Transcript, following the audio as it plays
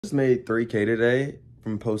Just made 3K today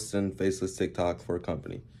from posting Faceless TikTok for a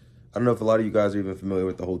company. I don't know if a lot of you guys are even familiar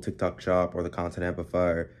with the whole TikTok shop or the content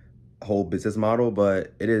amplifier whole business model,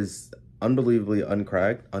 but it is unbelievably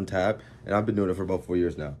uncracked, untapped, and I've been doing it for about 4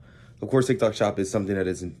 years now. Of course, TikTok shop is something that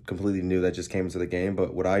isn't completely new that just came into the game,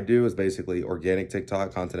 but what I do is basically organic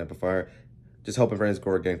TikTok, content amplifier, just helping brands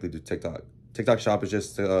grow organically through TikTok. TikTok shop is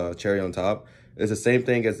just a cherry on top. It's the same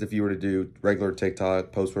thing as if you were to do regular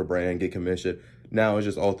TikTok, post for a brand, get commission. Now it's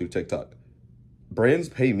just all through TikTok. Brands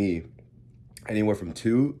pay me anywhere from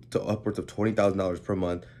 $2,000 to upwards of $20,000 per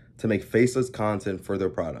month to make faceless content for their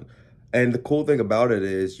product. And the cool thing about it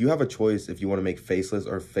is you have a choice if you want to make faceless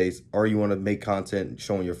or you want to make content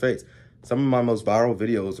showing your face. Some of my most viral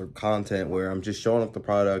videos are content where I'm just showing off the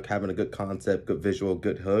product, having a good concept, good visual,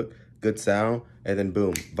 good hook, good sound, and then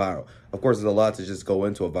boom, viral. Of course, there's a lot to just go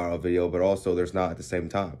into a viral video, but also there's not at the same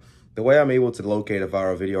time. The way I'm able to locate a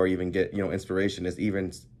viral video or even get, inspiration is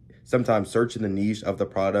even sometimes searching the niche of the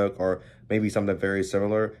product or maybe something very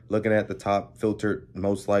similar, looking at the top filtered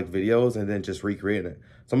most liked videos and then just recreating it.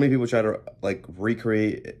 So many people try to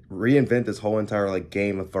reinvent this whole entire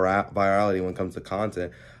game of virality when it comes to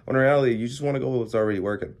content. When in reality, you just want to go with what's already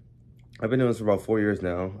working. I've been doing this for about 4 years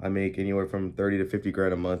now. I make anywhere from 30 to 50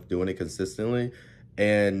 grand a month doing it consistently.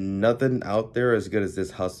 And nothing out there as good as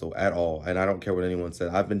this hustle at all. And I don't care what anyone said.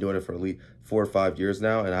 I've been doing it for at least 4 or 5 years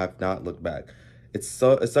now, and I have not looked back. It's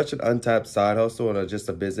such an untapped side hustle and just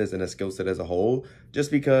a business and a skill set as a whole. Just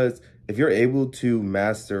because if you're able to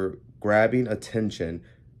master grabbing attention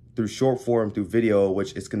through short form, through video,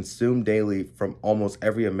 which is consumed daily from almost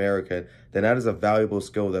every American, then that is a valuable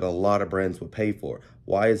skill that a lot of brands would pay for.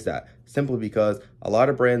 Why is that? Simply because a lot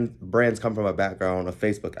of brands come from a background of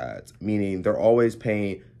Facebook ads, meaning they're always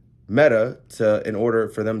paying Meta in order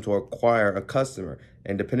for them to acquire a customer.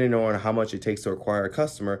 And depending on how much it takes to acquire a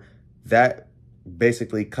customer, that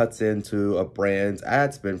basically cuts into a brand's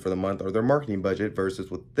ad spend for the month or their marketing budget,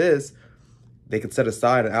 versus with this, they could set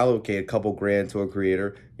aside and allocate a couple grand to a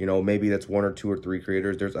creator. Maybe that's 1 or 2 or 3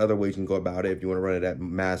 creators. There's other ways you can go about it if you want to run it at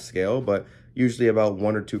mass scale, but usually about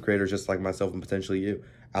 1 or 2 creators, just like myself and potentially you,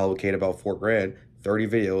 allocate about 4 grand, 30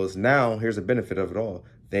 videos. Now, here's the benefit of it all.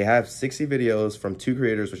 They have 60 videos from 2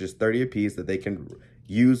 creators, which is 30 a piece that they can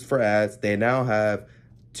use for ads. They now have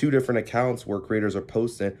 2 different accounts where creators are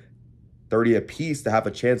posting 30 a piece to have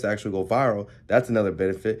a chance to actually go viral. That's another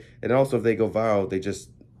benefit. And also, if they go viral,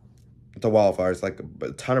 the wildfire. It's like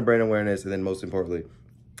a ton of brand awareness, and then most importantly,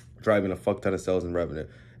 driving a fuck ton of sales and revenue.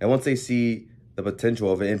 And once they see the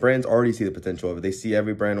potential of it, and brands already see the potential of it, they see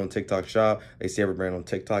every brand on TikTok shop, they see every brand on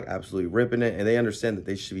TikTok absolutely ripping it, and they understand that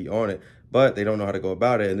they should be on it, but they don't know how to go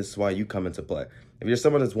about it, and this is why you come into play. If you're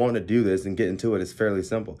someone that's wanting to do this and get into it, it's fairly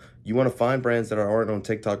simple. You want to find brands that aren't on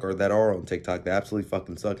TikTok or that are on TikTok that absolutely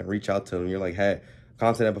fucking suck and reach out to them. You're like, hey,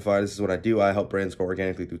 content amplifier, this is what I do. I help brands grow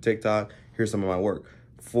organically through TikTok. Here's some of my work.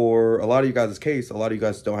 For a lot of you guys' case, a lot of you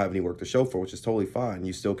guys don't have any work to show for, which is totally fine.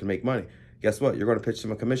 You still can make money. Guess what? You're going to pitch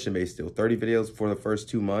them a commission-based deal. 30 videos for the first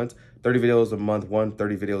 2 months, 30 videos a month 1,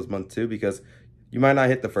 30 videos month 2, because you might not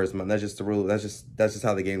hit the first month. That's just the rule. That's just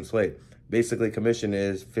how the game's played. Basically, commission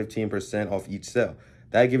is 15% off each sale.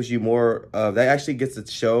 That gives you more, that actually gets to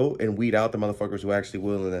show and weed out the motherfuckers who are actually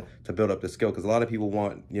willing to build up the skill. Because a lot of people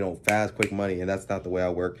want, fast, quick money, and that's not the way I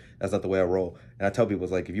work. That's not the way I roll. And I tell people,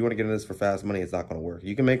 it's like, if you want to get into this for fast money, it's not going to work.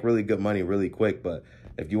 You can make really good money really quick, but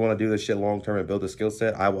if you want to do this shit long term and build a skill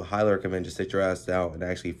set, I will highly recommend just sit your ass down and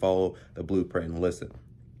actually follow the blueprint and listen.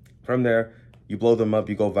 From there, you blow them up,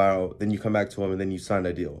 you go viral, then you come back to them, and then you sign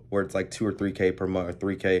a deal where it's like 2 or 3K per month, or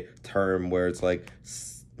 3K term, where it's like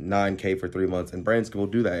 9K for 3 months, and brands will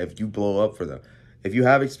do that if you blow up for them. If you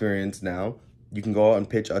have experience now, you can go out and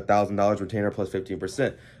pitch $1,000 retainer plus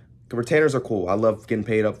 15%. Retainers are cool. I love getting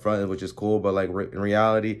paid up front, which is cool, but in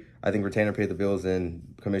reality, I think retainer paid the bills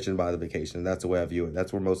and commission by the vacation. That's the way I view it.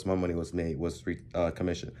 That's where most of my money was made, was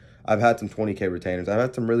commission. I've had some 20K retainers. I've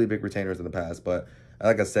had some really big retainers in the past, but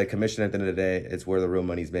like I said, commission at the end of the day, it's where the real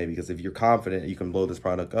money's made, because if you're confident you can blow this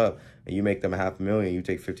product up and you make them $500,000, you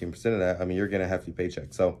take 15% of that, you're getting a hefty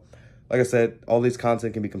paycheck. So like I said, all these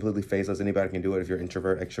content can be completely faceless. Anybody can do it if you're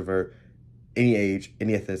introvert, extrovert, any age,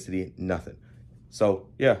 any ethnicity, nothing. So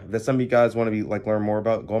yeah, if that's something you guys want to learn more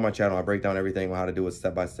about, go on my channel. I break down everything on how to do it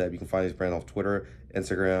step by step. You can find these brands off Twitter,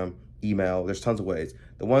 Instagram, email. There's tons of ways.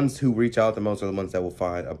 The ones who reach out the most are the ones that will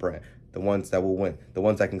find a brand. The ones that will win. The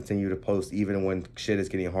ones that can continue to post even when shit is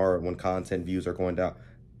getting hard, when content views are going down.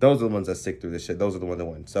 Those are the ones that stick through this shit. Those are the ones that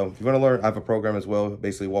win. So if you want to learn, I have a program as well,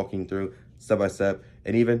 basically walking through step by step.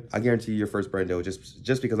 And even, I guarantee you your first brand deal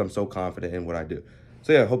just because I'm so confident in what I do.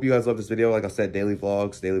 So yeah, hope you guys love this video. Like I said, daily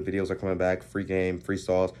vlogs, daily videos are coming back, free game, free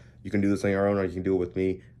stalls. You can do this on your own or you can do it with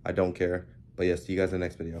me. I don't care. But yeah, see you guys in the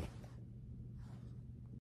next video.